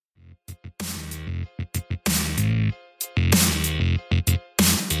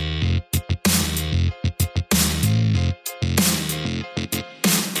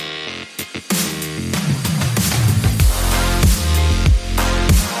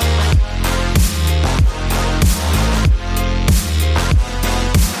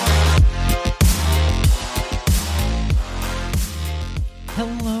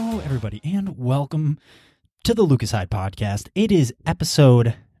welcome to the Lucas Hyde Podcast. It is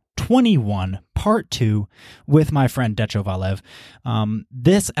episode 21, part 2, with my friend Decho Valev.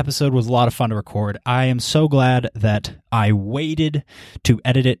 This episode was a lot of fun to record. I am so glad that I waited to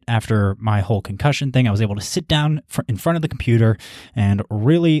edit it after my whole concussion thing. I was able to sit down in front of the computer and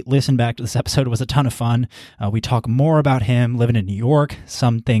really listen back to this episode. It was a ton of fun. We talk more about him living in New York,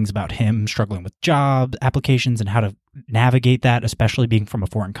 some things about him struggling with job applications and how to navigate that, especially being from a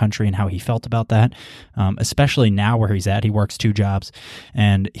foreign country and how he felt about that, especially now where he's at. He works 2 jobs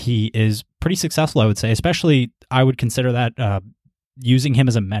and he is pretty successful, I would say. Especially, I would consider that using him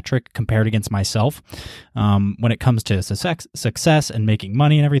as a metric compared against myself. When it comes to success and making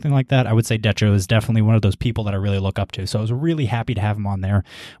money and everything like that, I would say Decho is definitely one of those people that I really look up to. So I was really happy to have him on there.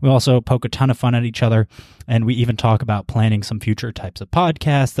 We also poke a ton of fun at each other, and we even talk about planning some future types of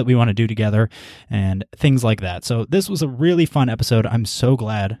podcasts that we want to do together and things like that. So this was a really fun episode. I'm so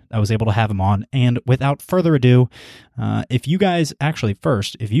glad I was able to have him on. And without further ado, if you guys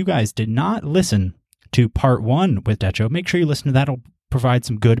did not listen to part 1 with Decho, make sure you listen to that. It'll provide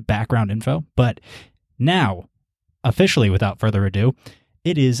some good background info. But now, officially, without further ado,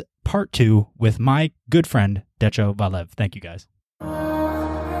 it is part 2 with my good friend Decho Valev. Thank you, guys.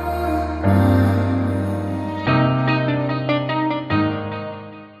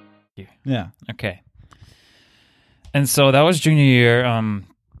 Yeah. Okay. And so that was junior year.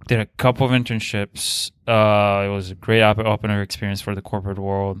 Did a couple of internships. It was a great opener experience for the corporate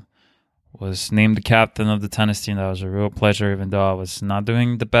world. Was named the captain of the tennis team. That was a real pleasure, even though I was not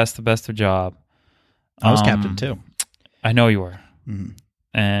doing the best of job. I was captain too. I know you were. Mm-hmm.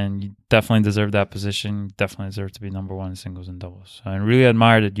 And you definitely deserve that position. You definitely deserve to be number 1 in singles and doubles. I really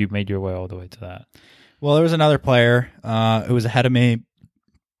admire that you made your way all the way to that. Well, there was another player who was ahead of me,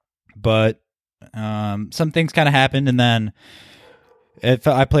 but some things kind of happened, and then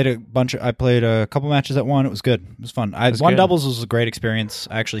I played a couple matches at one. It was good. It was fun. One doubles was a great experience.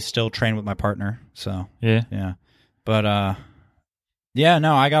 I actually still train with my partner. So yeah. But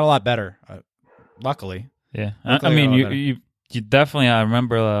no, I got a lot better. Luckily. Yeah. I mean, you definitely. I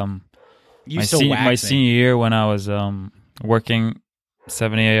remember my senior year when I was working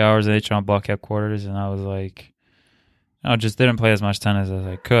 78 hours at H&R Block headquarters, and I was like, I just didn't play as much tennis as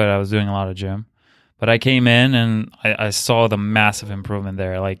I could. I was doing a lot of gym. But I came in and I saw the massive improvement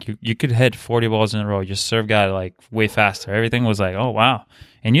there. Like you could hit 40 balls in a row. Your serve got like way faster. Everything was like, oh wow.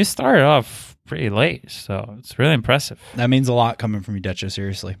 And you started off pretty late, so it's really impressive. That means a lot coming from you, Decho.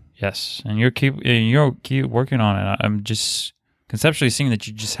 Seriously. Yes, and you're keep working on it. I'm just conceptually seeing that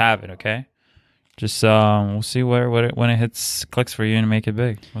you just have it. Okay, just we'll see when it clicks for you and make it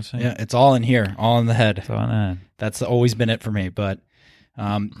big. We'll see. Yeah, it's all in here, all in the head. It's all in the head. That's always been it for me. But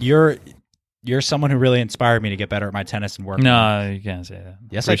You're someone who really inspired me to get better at my tennis and work. No, you can't say that.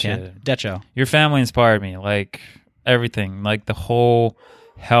 Yes, Appreciate I can. it. Decho. Your family inspired me, like everything, like the whole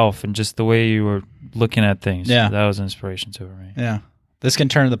health and just the way you were looking at things. Yeah. That was inspiration to me. Yeah. This can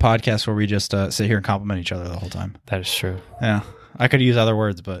turn into the podcast where we just sit here and compliment each other the whole time. That is true. Yeah. I could use other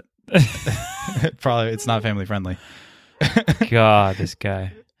words, but probably it's not family friendly. God, this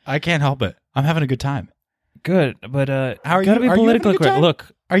guy. I can't help it. I'm having a good time. Good, but how are you? Gotta be politically correct. Look,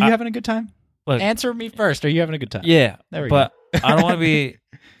 are you having a good time? Look, answer me first. Are you having a good time? Yeah, there we go. But I don't want to be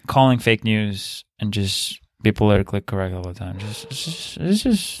calling fake news and just be politically correct all the time.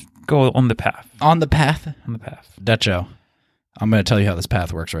 Just go on the path. On the path. On the path. Decho, I'm going to tell you how this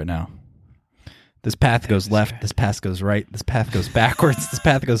path works right now. This path goes left. This path goes right. This path goes backwards. This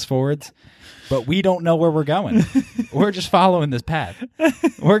path goes forwards. But we don't know where we're going. We're just following this path.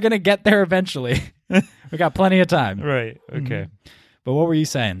 We're going to get there eventually. We got plenty of time. Right. Okay. Mm-hmm. But what were you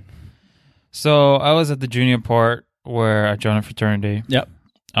saying? So I was at the junior part where I joined a fraternity. Yep.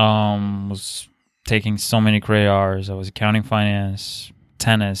 Was taking so many credit hours. I was accounting, finance,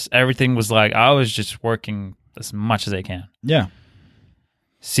 tennis. Everything was like I was just working as much as I can. Yeah.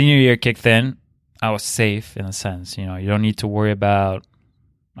 Senior year kicked in. I was safe in a sense. You know, you don't need to worry about,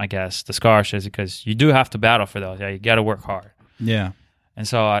 I guess, the scholarships because you do have to battle for those. Yeah, you got to work hard. Yeah. And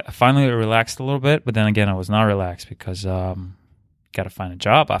so I finally relaxed a little bit, but then again, I was not relaxed because got to find a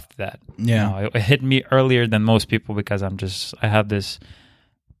job after that. Yeah. You know, it hit me earlier than most people because I have this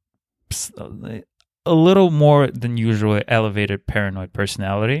a little more than usual elevated paranoid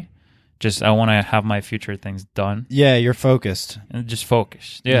personality. Just I want to have my future things done. Yeah, you're focused. And just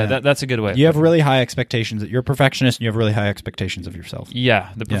focused. Yeah. That's a good way. You have really high expectations. You're a perfectionist and you have really high expectations of yourself.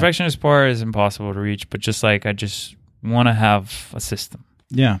 Yeah, the perfectionist part is impossible to reach, but just like I just want to have a system.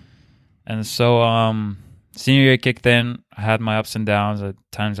 Yeah. And so senior year kicked in. I had my ups and downs. At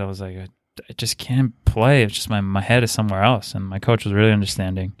times I was like, I just can't play. It's just my head is somewhere else. And my coach was really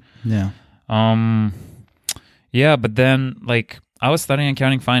understanding. Yeah. Yeah, but then like I was studying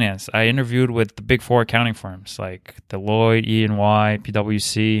accounting finance. I interviewed with the big 4 accounting firms like Deloitte, E&Y,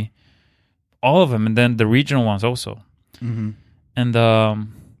 PwC, all of them, and then the regional ones also. Mm-hmm. And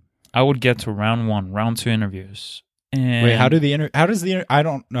I would get to round 1, round 2 interviews. And wait, I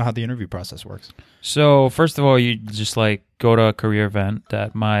don't know how the interview process works. So first of all, you just like go to a career event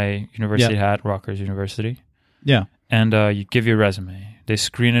that my university had, Rutgers University. Yeah. And you give your resume. They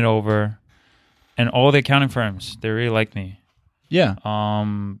screen it over, and all the accounting firms, they really like me. Yeah. I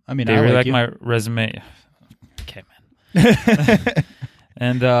mean, they really like my resume. Okay, man.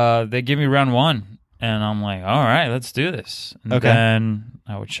 And they give me round 1, and I'm like, all right, let's do this. And then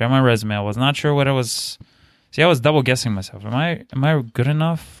I would share my resume. I was not sure what it was. See, I was double guessing myself. Am I good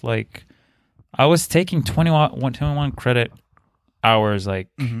enough? Like, I was taking 21 credit hours, like,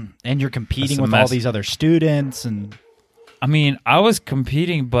 and you're competing with all these other students, and I mean, I was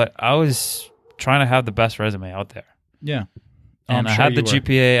competing, but I was trying to have the best resume out there. Yeah. And I had the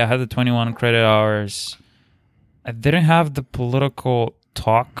GPA, I had the 21 credit hours. I didn't have the political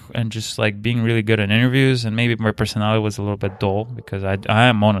talk and just like being really good in interviews, and maybe my personality was a little bit dull because I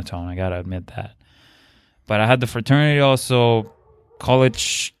am monotone, I gotta admit that. But I had the fraternity also,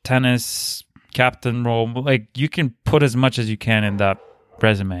 college tennis, captain role. Like, you can put as much as you can in that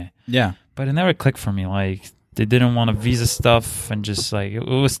resume. Yeah. But it never clicked for me. Like, they didn't want to visa stuff, and just like, it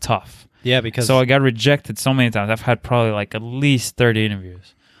was tough. Yeah, because... So I got rejected so many times. I've had probably like at least 30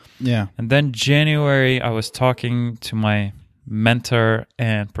 interviews. Yeah. And then January, I was talking to my mentor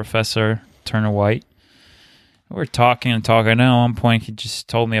and professor, Turner White. We were talking. And at one point, he just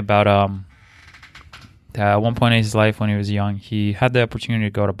told me about... at one point in his life when he was young, he had the opportunity to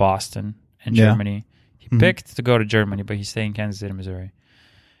go to Boston in Germany. He picked to go to Germany, but he stayed in Kansas City, Missouri.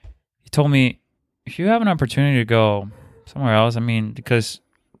 He told me, if you have an opportunity to go somewhere else, I mean, because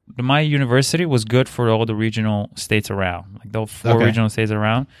my university was good for all the regional states around. Like, those 4 regional states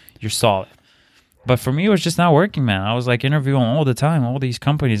around, you're solid. But for me, it was just not working, man. I was like interviewing all the time, all these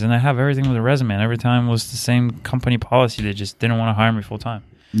companies, and I have everything with a resume, and every time was the same company policy. They just didn't want to hire me full time.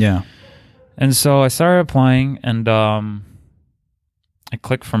 Yeah. And so I started applying, and it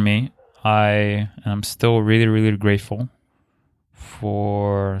clicked for me. I am still really, really grateful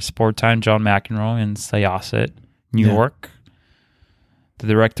for Sport Time John McEnroe in Syosset, New York. The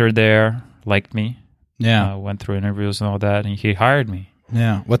director there liked me. Yeah. Went through interviews and all that, and he hired me.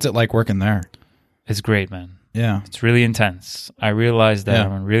 Yeah. What's it like working there? It's great, man. Yeah. It's really intense. I realized that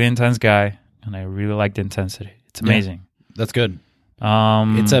I'm a really intense guy, and I really like the intensity. It's amazing. Yeah. That's good.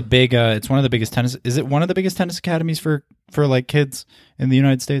 It's a big. It's one of the biggest tennis. Is it one of the biggest tennis academies for like kids in the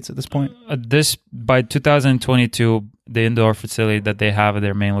United States at this point? By 2022, the indoor facility that they have at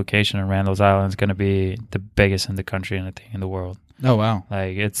their main location in Randall's Island is going to be the biggest in the country and I think in the world. Oh wow!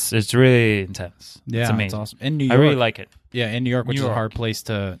 Like it's really intense. Yeah, it's amazing. It's awesome. In New York, I really like it. Yeah, in New York, which is a hard place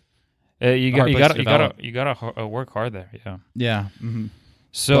to. You gotta work hard there. Yeah. Yeah. Mm-hmm.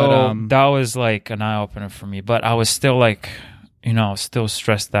 So that was like an eye opener for me, but I was still like. Still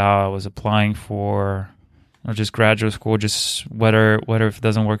stressed out. I was applying for just graduate school, just whether if it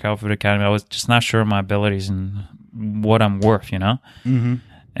doesn't work out for the academy. I was just not sure of my abilities and what I'm worth, Mm-hmm.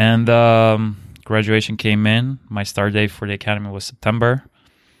 And graduation came in. My start date for the academy was September.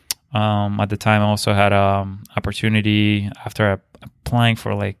 At the time, I also had opportunity after applying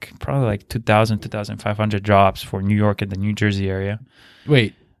for probably 2,000, 2,500 jobs for New York and the New Jersey area.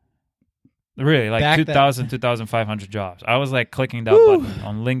 Wait. Really, like 2,000, 2,500 jobs. I was like clicking that button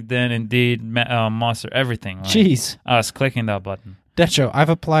on LinkedIn, Indeed, Monster, everything. Like, jeez. I was clicking that button. Decho, I've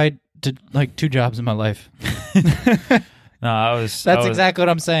applied to like 2 jobs in my life. No, That's exactly what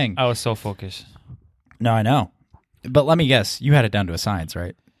I'm saying. I was so focused. No, I know. But let me guess, you had it down to a science,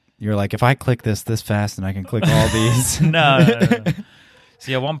 right? You're like, if I click this fast, and I can click all these. No.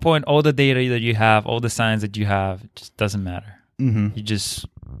 See, at one point, all the data that you have, all the science that you have, it just doesn't matter. Mm-hmm.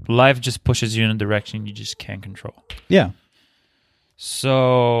 Life just pushes you in a direction you just can't control. Yeah.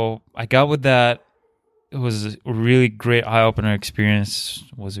 So I got with that. It was a really great eye-opener experience.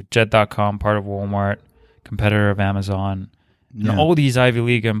 It was with Jet.com, part of Walmart, competitor of Amazon. Yeah. And all these Ivy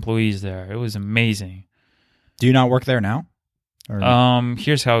League employees there. It was amazing. Do you not work there now?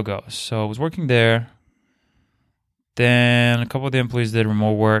 Here's how it goes. So I was working there. Then a couple of the employees did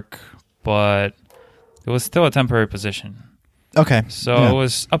remote work, but it was still a temporary position. Okay. So it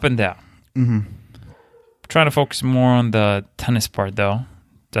was up and down. Mm-hmm. Trying to focus more on the tennis part, though.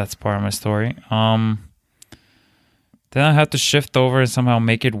 That's part of my story. Then I had to shift over and somehow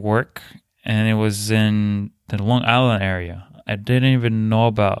make it work. And it was in the Long Island area. I didn't even know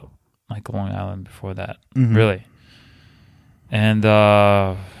about Long Island before that, really. And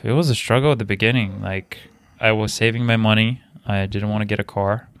it was a struggle at the beginning. Like, I was saving my money. I didn't want to get a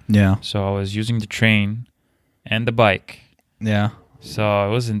car. Yeah. So I was using the train and the bike. Yeah. So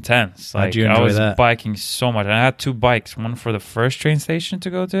it was intense. Like, how'd you enjoy I was that? biking so much. And I had 2 bikes, one for the first train station to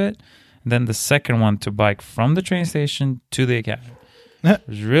go to it, and then the second one to bike from the train station to the academy. It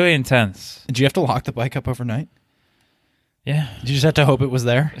was really intense. Did you have to lock the bike up overnight? Yeah. Did you just have to hope it was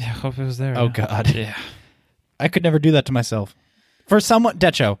there? Yeah, I hope it was there. Oh, God. Yeah. I could never do that to myself. For someone,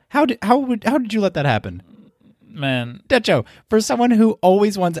 Decho, how did you let that happen? Man. Decho, for someone who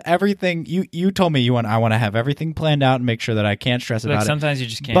always wants everything, you told me I want to have everything planned out and make sure that I can't stress about it. Sometimes you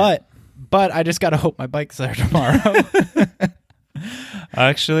just can't. But I just got to hope my bike's there tomorrow.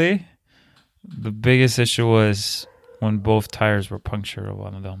 Actually, the biggest issue was when both tires were punctured on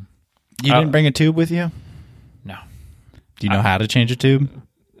one of them. You didn't bring a tube with you? No. Do you know how to change a tube?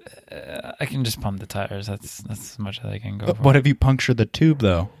 I can just pump the tires. That's as much as I can go for. What if you puncture the tube,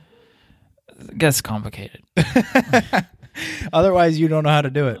 though? It gets complicated. Otherwise, you don't know how to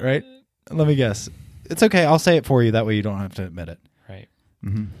do it, right? Let me guess. It's okay. I'll say it for you. That way you don't have to admit it. Right.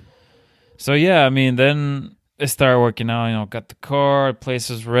 Mm-hmm. So, yeah, I mean, then it started working out. Got the car, place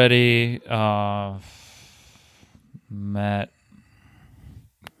was ready. Met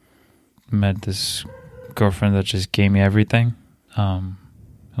this girlfriend that just gave me everything.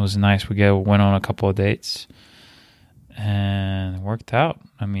 It was nice. Went on a couple of dates and it worked out.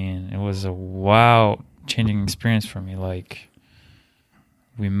 I mean, it was a changing experience for me. Like,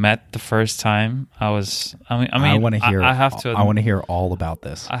 we met the first time. I want to hear. I have to. I want to hear all about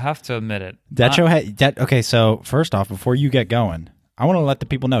this. I have to admit it. Decho okay, so first off, before you get going, I want to let the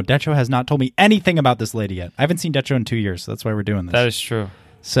people know Decho has not told me anything about this lady yet. I haven't seen Decho in 2 years, so that's why we're doing this. That is true.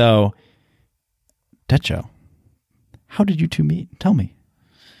 So, Decho, how did you two meet? Tell me.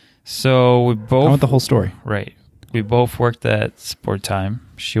 So we both. I want the whole story. Right. We both worked at Sport Time.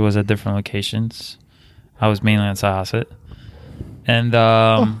 She was at different locations. I was mainly on Syosset. And,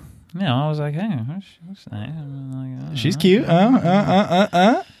 I was like, hey, she's nice. Like, she's cute.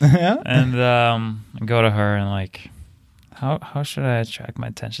 Yeah. And I go to her and, like, how should I attract my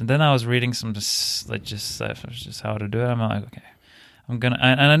attention? Then I was reading some just how to do it. I'm like, okay. And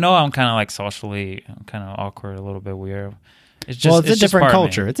I know I'm kind of, like, socially, I'm kind of awkward, a little bit weird. It's a different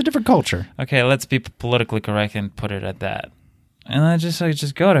culture. It's a different culture. Okay, let's be politically correct and put it at that. And I just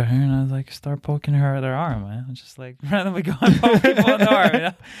go to her and I was like, start poking her at her arm, man. I just like randomly go and poke people in the arm. You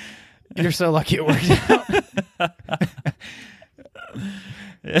know? You're so lucky it worked out.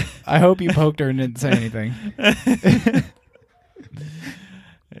 I hope you poked her and didn't say anything.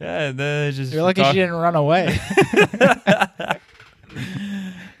 Yeah, then you're lucky she didn't run away.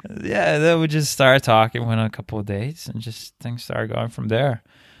 Yeah, then we just started talking, went on a couple of dates, and just things started going from there.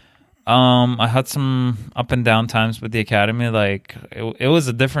 I had some up and down times with the academy. Like it was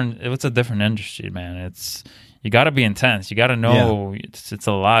a different industry, man. It's you got to be intense. You got to know it's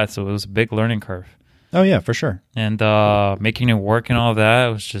a lot. So it was a big learning curve. Oh yeah, for sure. And making it work and all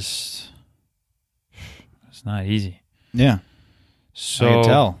that it's not easy. Yeah. So I can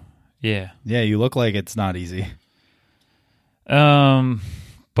tell. Yeah. Yeah, you look like it's not easy.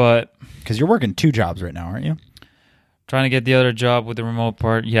 But because you're working 2 jobs right now, aren't you? Trying to get the other job with the remote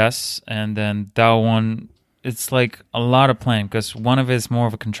part, yes. And then that one, it's like a lot of planning because one of it is more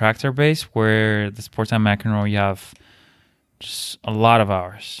of a contractor base where the Sport Time McEnroe, you have just a lot of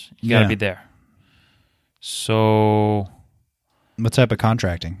hours. You got to be there. So... What type of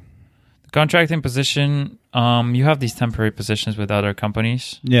contracting? The contracting position, you have these temporary positions with other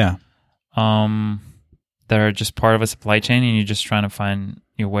companies. Yeah. That are just part of a supply chain and you're just trying to find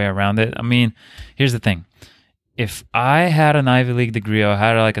your way around it. I mean, here's the thing. If I had an Ivy League degree or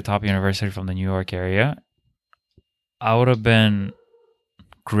had like a top university from the New York area, I would have been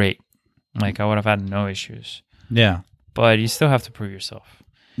great. Like I would have had no issues. Yeah. But you still have to prove yourself.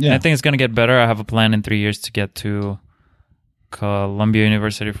 Yeah. And I think it's going to get better. I have a plan in 3 years to get to Columbia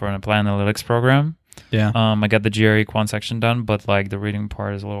University for an applied analytics program. Yeah. I got the GRE quant section done, but like the reading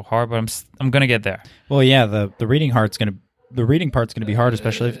part is a little hard, but I'm going to get there. Well, yeah, the reading part's going to be hard,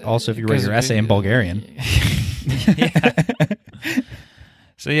 especially if you write your essay in Bulgarian. Yeah.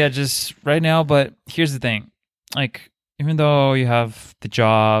 So yeah, just right now, but here's the thing. Like even though you have the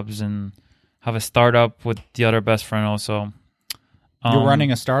jobs and have a startup with the other best friend also. You're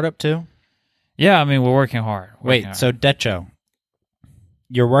running a startup too? Yeah, I mean, we're working hard. So Decho,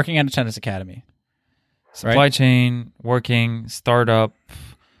 you're working at a tennis academy. Supply chain, working, startup,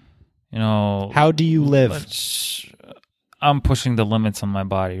 How do you live? I'm pushing the limits on my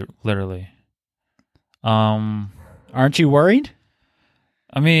body, literally. Aren't you worried?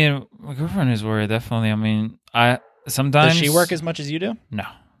 I mean, my girlfriend is worried, definitely. I mean, Sometimes. Does she work as much as you do? No.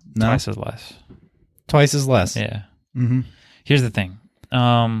 Twice as less. Twice as less. Yeah. Mm-hmm. Here's the thing.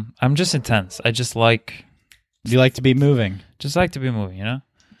 I'm just intense. I just like. You like to be moving. Just like to be moving, you know.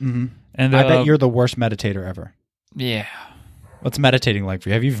 Mm-hmm. And I bet you're the worst meditator ever. Yeah. What's meditating like for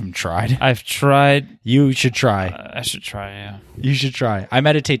you? Have you even tried? I've tried. You should try. I should try. Yeah. You should try. I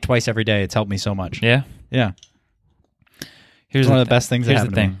meditate twice every day. It's helped me so much. Yeah. Yeah. Here's one of the best things that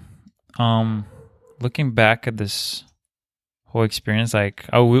happened to me. Looking back at this whole experience, like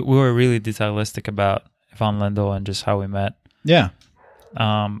we were really detailistic about Ivan Lendl and just how we met. Yeah.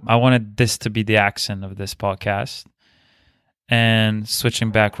 I wanted this to be the accent of this podcast. And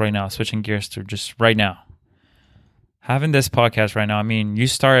switching gears to just right now. Having this podcast right now, I mean, you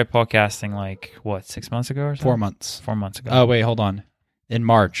started podcasting like, what, 6 months ago or something? 4 months. 4 months ago. Oh, wait, hold on. In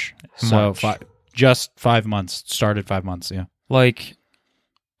March. Just 5 months. Started 5 months, yeah. Like,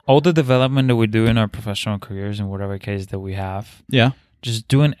 all the development that we do in our professional careers in whatever case that we have. Yeah. Just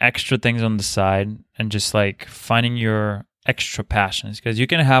doing extra things on the side and just like finding your extra passions, because you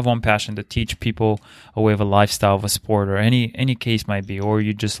can have one passion to teach people a way of a lifestyle of a sport or any case might be, or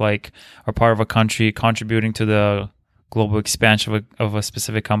you just like are part of a country contributing to the global expansion of a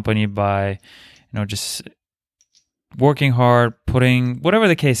specific company by, just working hard, putting whatever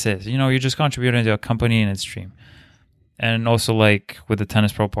the case is, you're just contributing to a company and its dream. And also like with the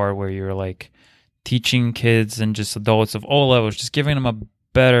tennis pro part where you're like teaching kids and just adults of all levels, just giving them a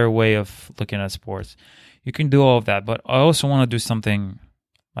better way of looking at sports. You can do all of that, but I also want to do something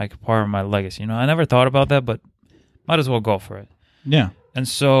like part of my legacy. I never thought about that, but might as well go for it. Yeah. And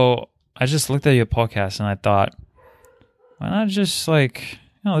so I just looked at your podcast and I thought, why not just like,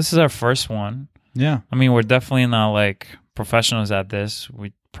 this is our first one. Yeah. I mean, we're definitely not like professionals at this.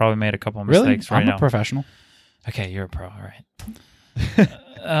 We probably made a couple of mistakes right now. I'm a professional. Okay, you're a pro,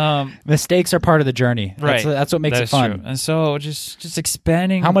 right? Mistakes are part of the journey. Right. That's what makes it fun. True. And so just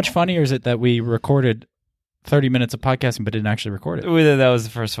expanding. How much funnier is it that we recorded 30 minutes of podcasting but didn't actually record it? That was the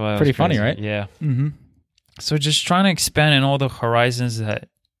first one. Pretty funny, right? Yeah. Mm-hmm. So just trying to expand in all the horizons that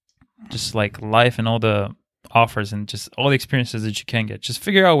just like life and all the offers and just all the experiences that you can get. Just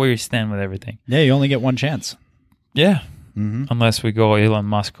figure out where you stand with everything. Yeah, you only get one chance. Yeah. Mm-hmm. Unless we go Elon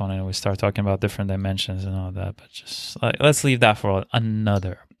Musk on it and we start talking about different dimensions and all that. But just like, let's leave that for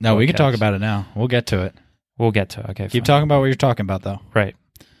another No, podcast. We can talk about it now. We'll get to it. Okay. Keep talking about what you're talking about, though. Right.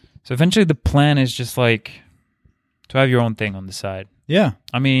 So eventually the plan is just like to have your own thing on the side. Yeah.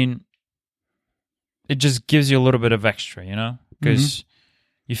 I mean, it just gives you a little bit of extra, because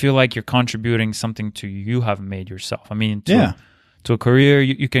you feel like you're contributing something to you have made yourself. I mean, to a career,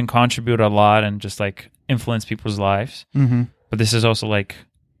 you can contribute a lot and just like influence people's lives. Mm-hmm. But this is also like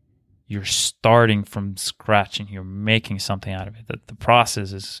you're starting from scratch and you're making something out of it. The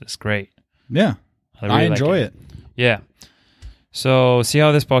process is great. Yeah. I enjoy it. Yeah. So see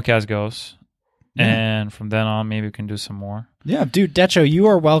how this podcast goes. Yeah. And from then on, maybe we can do some more. Yeah, dude, Decho, you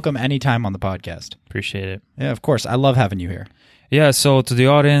are welcome anytime on the podcast. Appreciate it. Yeah, of course. I love having you here. Yeah, so to the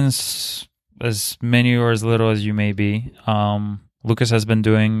audience, as many or as little as you may be, Lucas has been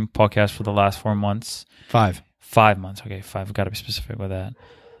doing podcasts for the last 4 months. 5. 5 months. Okay, 5. I've got to be specific with that.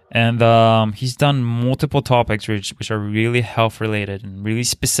 And he's done multiple topics which are really health related and really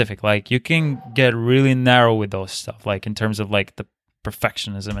specific. Like you can get really narrow with those stuff, like in terms of like the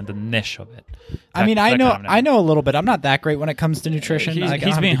perfectionism and the niche of it. I know a little bit. I'm not that great when it comes to nutrition.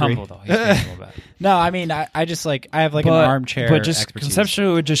 He's being humble though. He's being humble about it. No, I mean, I just like, I have like an armchair but just expertise.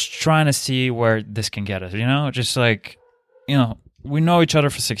 Conceptually, we're just trying to see where this can get us, just like, we know each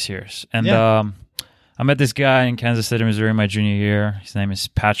other for 6 years. And I met this guy in Kansas City, Missouri, my junior year. His name is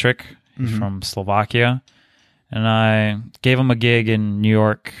Patrick. He's from Slovakia. And I gave him a gig in New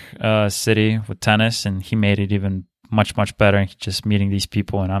York City with tennis, and he made it even much, much better. Just meeting these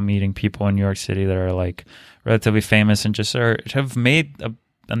people, and I'm meeting people in New York City that are like relatively famous and just have made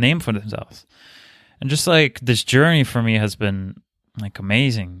a name for themselves. And just like this journey for me has been like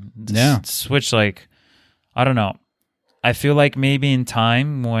amazing. This switch, like, I don't know. I feel like maybe in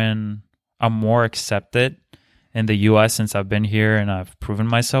time when I'm more accepted in the U.S. since I've been here and I've proven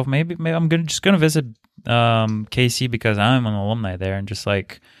myself, maybe I'm just gonna visit KC because I'm an alumni there and just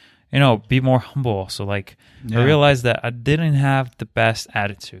like, be more humble. So like, I realized that I didn't have the best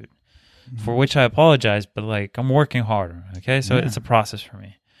attitude, for which I apologize, but like I'm working harder. Okay, so it's a process for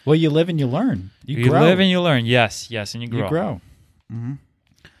me. Well, you live and you learn. You grow. Live and you learn. Yes, and you grow. You grow. Mm-hmm.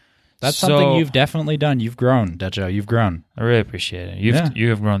 That's something you've definitely done. You've grown, Decho. You've grown. I really appreciate it. You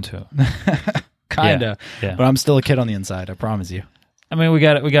have grown too. Kinda. Yeah. But I'm still a kid on the inside. I promise you. I mean, we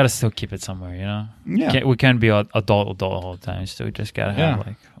got to still keep it somewhere, you know. Yeah, we can't be adult all the time. So we just gotta have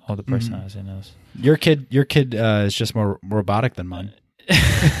like all the personalities in us. Your kid is just more robotic than mine.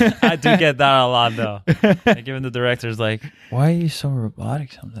 I do get that a lot though. Like, even the director's like, "Why are you so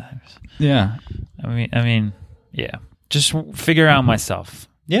robotic sometimes?" Yeah, I mean, yeah. Just figure out myself.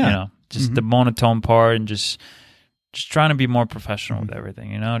 Yeah, you know, just the monotone part, and just trying to be more professional with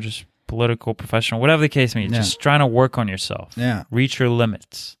everything. You know, just political, professional, whatever the case may be. Just trying to work on yourself. Yeah, reach your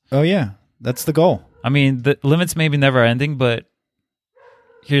limits. Oh yeah, that's the goal. I mean, the limits may be never ending, but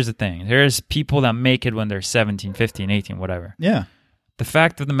here's the thing: there's people that make it when they're 17, 15, 18, whatever. Yeah. The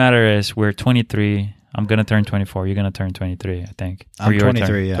fact of the matter is, we're 23. I'm going to turn 24. You're going to turn 23, I think. I'm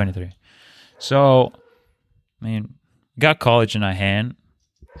 23, yeah. 23. So, I mean, we got college in our hand.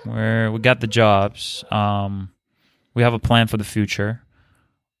 We got the jobs. We have a plan for the future.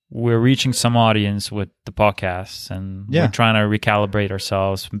 We're reaching some audience with the podcasts, and we're trying to recalibrate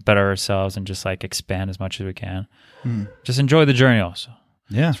ourselves, better ourselves, and just like expand as much as we can. Just enjoy the journey also.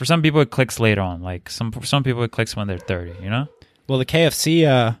 Yeah. So for some people, it clicks later on. Like some people, it clicks when they're 30, you know? Well, the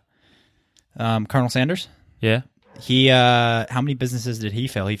KFC, Colonel Sanders. Yeah. He, how many businesses did he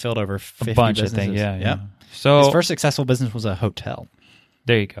fill? He filled over 50 a bunch, businesses. I think. Yeah. Yep. So his first successful business was a hotel.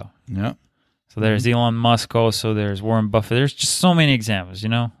 There you go. Yeah. So there's Elon Musk also. There's Warren Buffett. There's just so many examples, you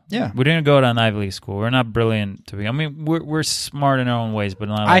know? Yeah. We didn't go to an Ivy League school. We're not brilliant to be. I mean, we're smart in our own ways, but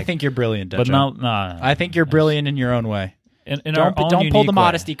not like, I think you're brilliant, Decho. But no. I think you're brilliant in your own way. Don't pull the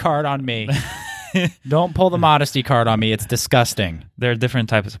modesty card on me. Don't pull the modesty card on me. It's disgusting. There are different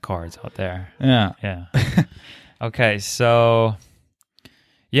types of cards out there. Yeah. Yeah. Okay, so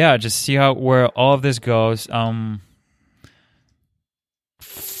yeah, just see where all of this goes.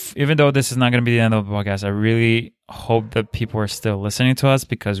 Even though this is not going to be the end of the podcast, I really hope that people are still listening to us,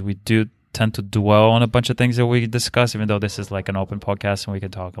 because we do tend to dwell on a bunch of things that we discuss, even though this is like an open podcast and we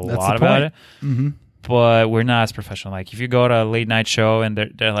can talk a lot about it. Mm-hmm. But we're not as professional. Like if you go to a late night show and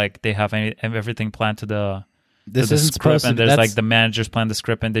they're like, they have everything planned to the script, and there's like the managers plan the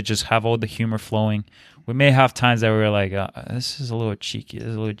script, and they just have all the humor flowing. We may have times that we're like, this is a little cheeky, this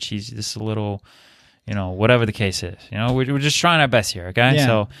is a little cheesy, this is a little, you know, whatever the case is. You know, we're just trying our best here, okay? Yeah.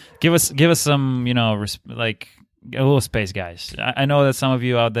 So give us some, you know, like a little space, guys. I know that some of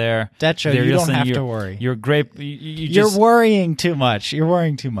you out there, Decho, you don't have to worry. You're great. You're worrying too much. You're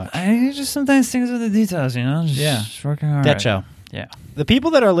worrying too much. I just sometimes things with the details, you know. Just working hard. Decho. Yeah. The people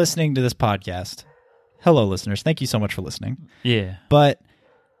that are listening to this podcast, hello, listeners. Thank you so much for listening. Yeah. But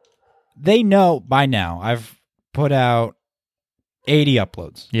they know by now. I've put out 80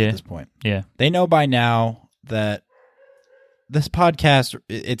 uploads at this point. Yeah. They know by now that this podcast,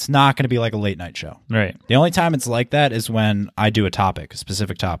 it's not going to be like a late night show. Right. The only time it's like that is when I do a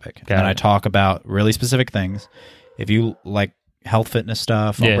specific topic, and I talk about really specific things. If you like health fitness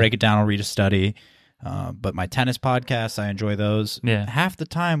stuff, I'll break it down, I'll read a study. But my tennis podcasts, I enjoy those. Yeah. Half the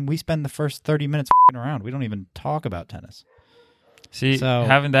time, we spend the first 30 minutes around. We don't even talk about tennis. See,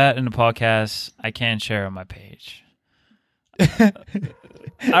 having that in the podcast, I can't share on my page. I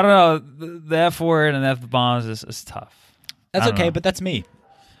don't know. The F word and F bombs is tough. That's okay, but that's me.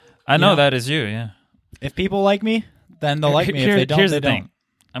 I know that is you, yeah. If people like me, then they'll like me. If they don't, here's they the thing.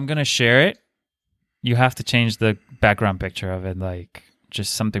 I'm going to share it. You have to change the background picture of it, like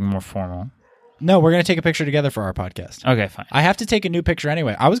just something more formal. No, we're going to take a picture together for our podcast. Okay, fine. I have to take a new picture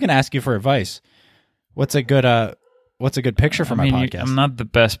anyway. I was going to ask you for advice. What's a good picture for my podcast? I'm not the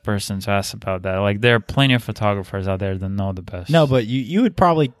best person to ask about that. Like, there are plenty of photographers out there that know the best. No, but you would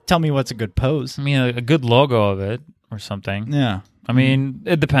probably tell me what's a good pose. I mean, a good logo of it or something. Yeah. I mean,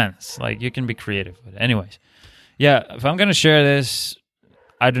 it depends. Like, you can be creative with it. Anyways, yeah, if I'm going to share this,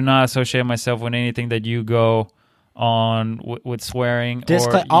 I do not associate myself with anything that you go on with swearing.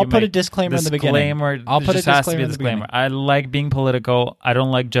 I'll put a disclaimer in the beginning. I'll put a disclaimer in the beginning. I like being political. I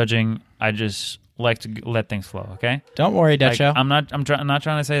don't like judging. I just like to let things flow, okay? Don't worry, Decho. Like, I'm not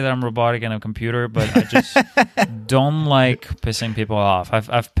trying to say that I'm robotic and a computer, but I just don't like pissing people off.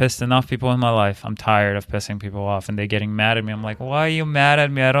 I've pissed enough people in my life. I'm tired of pissing people off, and they're getting mad at me. I'm like, why are you mad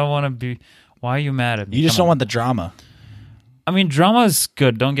at me? I don't want to be. Why are you mad at me? You just don't want the drama. I mean, drama is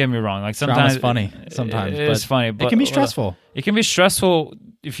good. Don't get me wrong. Like sometimes drama's funny. Sometimes it's funny, but it can be stressful. It can be stressful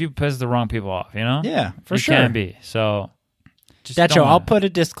if you piss the wrong people off. You know? Yeah, for sure. It can be. So, Decho, I'll put a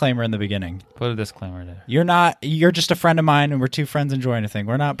disclaimer in the beginning. Put a disclaimer there. You're just a friend of mine, and we're two friends enjoying anything.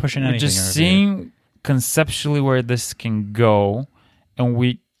 We're not pushing anything. We're just seeing conceptually where this can go,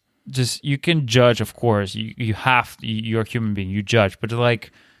 and you can judge, of course. You're a human being. You judge, but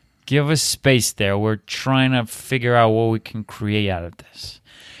like, give us space there. We're trying to figure out what we can create out of this.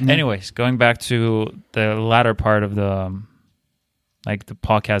 Mm-hmm. Anyways, going back to the latter part of the like the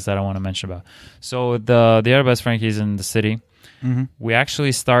podcast that I want to mention about. So the other best Frankie's in the city. Mm-hmm. We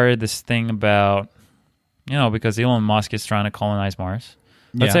actually started this thing about, because Elon Musk is trying to colonize Mars.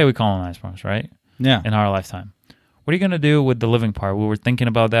 Let's say we colonize Mars, right? Yeah. In our lifetime. What are you going to do with the living part? We were thinking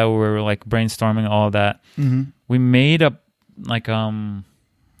about that. We were like brainstorming all of that. Mm-hmm. We made a like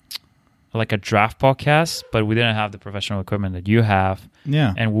a draft podcast, but we didn't have the professional equipment that you have.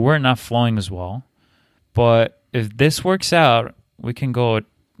 Yeah. And we were not flowing as well. But if this works out, we can go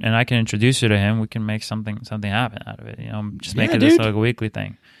and I can introduce you to him. We can make something happen out of it. Just make it just like a weekly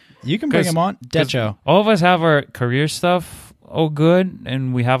thing. You can bring him on, Decho. All of us have our career stuff all good,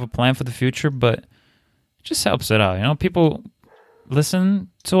 and we have a plan for the future, but it just helps it out. People listen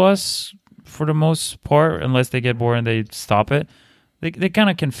to us for the most part, unless they get bored and they stop it. They kind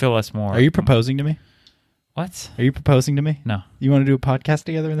of can feel us more. Are you proposing to me? What? Are you proposing to me? No. You want to do a podcast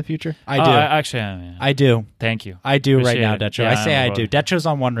together in the future? I do. Actually, I am. Yeah. I do. Thank you. I do right now, Decho. Yeah, I say I do. Decho's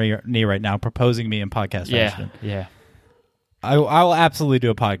on one knee right now, proposing me in podcast fashion. Yeah. I will absolutely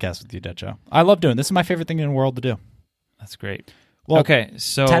do a podcast with you, Decho. I love doing this. This is my favorite thing in the world to do. That's great. Well, okay,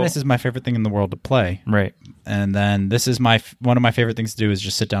 so tennis is my favorite thing in the world to play. Right. And then this is one of my favorite things to do is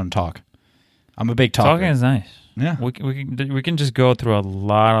just sit down and talk. I'm a big talker. Talking is nice. Yeah. We can just go through a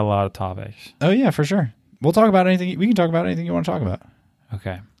lot of topics. Oh yeah, for sure. We'll talk about anything. We can talk about anything you want to talk about.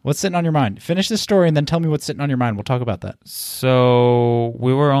 Okay. What's sitting on your mind? Finish this story and then tell me what's sitting on your mind. We'll talk about that. So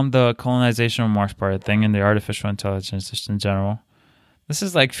we were on the colonization of Mars part thing and the artificial intelligence just in general. This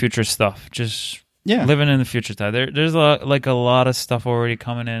is like future stuff. Just living in the future time. There's a lot of stuff already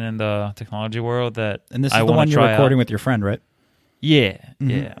coming in the technology world that and this is the one you're recording out. With your friend, right? Yeah,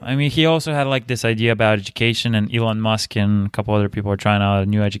 yeah. I mean, he also had like this idea about education, and Elon Musk and a couple other people are trying out a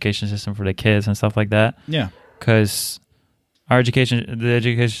new education system for the kids and stuff like that. Yeah, because the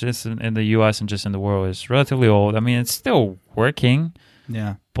education system in the U.S. and just in the world is relatively old. I mean, it's still working.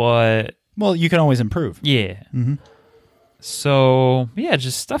 Yeah, but you can always improve. Yeah. Mm-hmm. So yeah,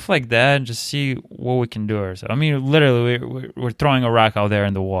 just stuff like that, and just see what we can do ourselves. I mean, literally, we're throwing a rock out there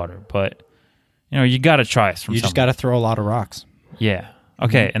in the water, but you got to try it. You just got to throw a lot of rocks. Yeah.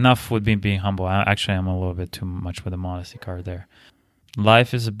 Okay, enough with being humble. I'm a little bit too much with the modesty card there.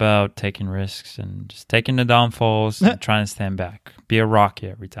 Life is about taking risks and just taking the downfalls and trying to stand back. Be a Rocky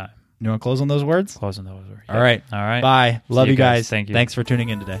every time. You want to close on those words? Close on those words. All right. All right. Bye. Love you guys. Thank you. Thanks for tuning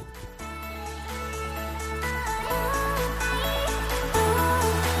in today.